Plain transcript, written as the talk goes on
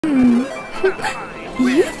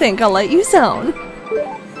You think I'll let you zone?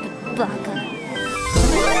 Baka.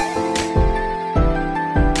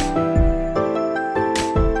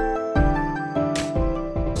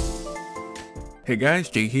 Hey guys,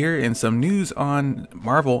 Jay here, and some news on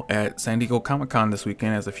Marvel at San Diego Comic-Con this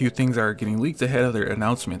weekend, as a few things are getting leaked ahead of their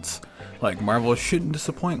announcements. Like, Marvel shouldn't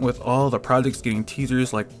disappoint with all the projects getting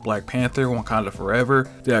teasers like Black Panther, Wakanda Forever,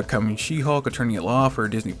 the upcoming She-Hulk, Attorney at Law for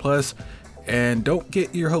Disney+, and don't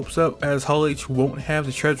get your hopes up, as Hall H won't have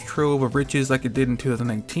the treasure trove of riches like it did in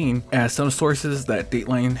 2019, as some sources that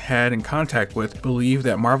Dateline had in contact with believe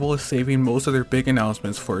that Marvel is saving most of their big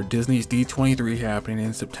announcements for Disney's D23 happening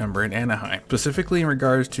in September in Anaheim, specifically in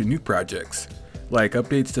regards to new projects, like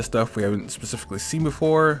updates to stuff we haven't specifically seen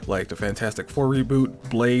before, like the Fantastic Four reboot,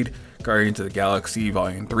 Blade, Guardians of the Galaxy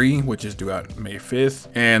Volume 3, which is due out May 5th,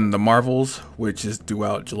 and The Marvels, which is due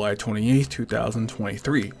out July 28th,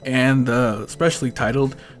 2023, and the specially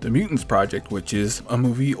titled The Mutants Project, which is a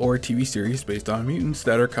movie or TV series based on mutants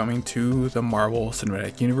that are coming to the Marvel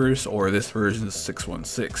Cinematic Universe, or this version's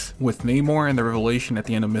 616. With Namor and the revelation at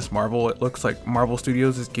the end of Miss Marvel, it looks like Marvel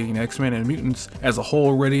Studios is getting X Men and Mutants as a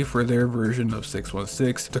whole ready for their version of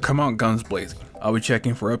 616 to come out guns blazing. I'll be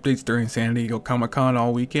checking for updates during San Diego Comic-Con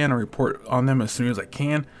all weekend and report on them as soon as I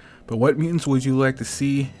can. But what mutants would you like to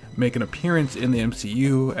see make an appearance in the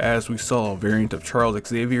MCU, as we saw a variant of Charles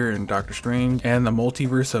Xavier in Doctor Strange and the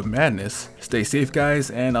Multiverse of Madness? Stay safe guys,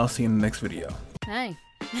 and I'll see you in the next video. Hey,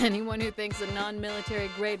 anyone who thinks a non-military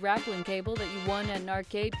grade grappling cable that you won at an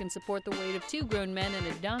arcade can support the weight of 2 grown men and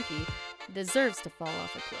a donkey deserves to fall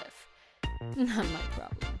off a cliff. Not my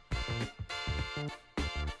problem.